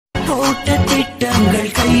போட்ட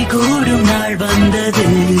திட்டங்கள் கைகூடும் நாள் வந்தது.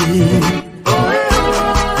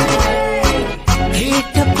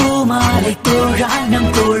 கேட்ட பூமாலை தோழானம்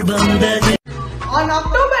தோள் வந்தது. On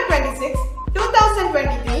October 26,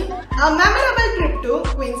 2023, a memorable trip to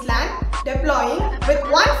Queensland, deploying with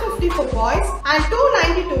 154 boys and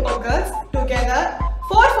 292 girls, together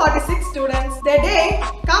 446 students. The day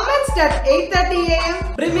commenced at 8:30 a.m.,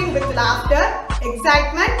 brimming with laughter,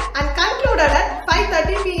 excitement, and concluded at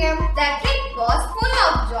 5:30 p.m. The trip was full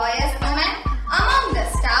of joyous moments among the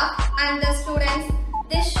staff and the students.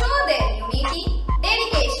 They show their unity,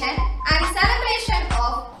 dedication, and celebration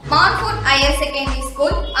of Montfort Higher Secondary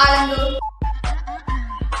School, Alangur.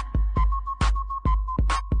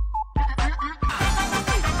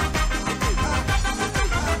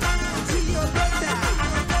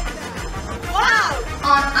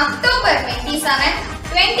 On October 27,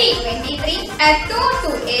 2023, a tour to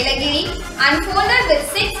Elagiri unfolded with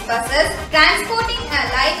 6 buses transporting a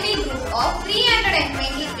lively group of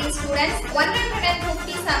 323 students,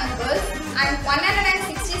 157 girls and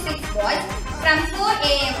 166 boys from 4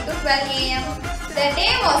 a.m. to 12 a.m. The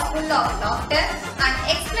day was full of laughter and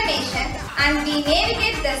explanation, and we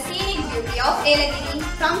navigate the scenic beauty of Elagiri.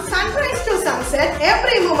 From sunrise to sunset,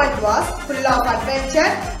 every moment was full of adventure,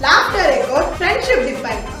 laughter echoed, friendship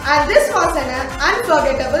deepened, and this was an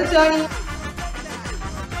unforgettable journey.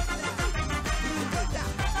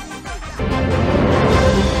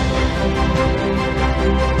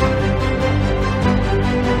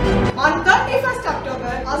 On 31st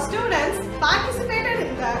October, our students participated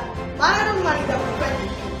in the Malarum Manidam event,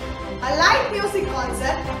 a live music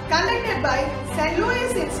concert conducted by St. Louis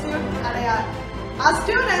Institute, Adayar. Our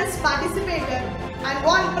students participated and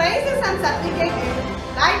won prizes and certificates in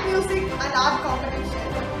live music and art competition.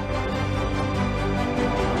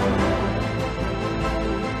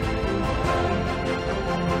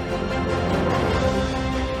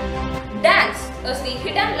 Dance is the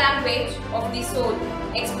hidden language of the soul,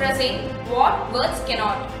 expressing what words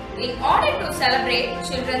cannot. In order to celebrate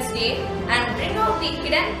Children's Day and bring out the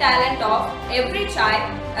hidden talent of every child,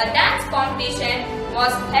 a dance competition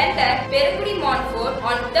was held at Perugudi Montfort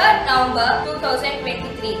on 3rd November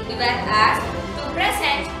 2023. We were asked to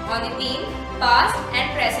present on the theme Past and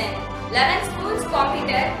Present. 11 schools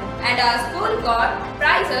competed and our school got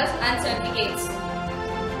prizes and certificates.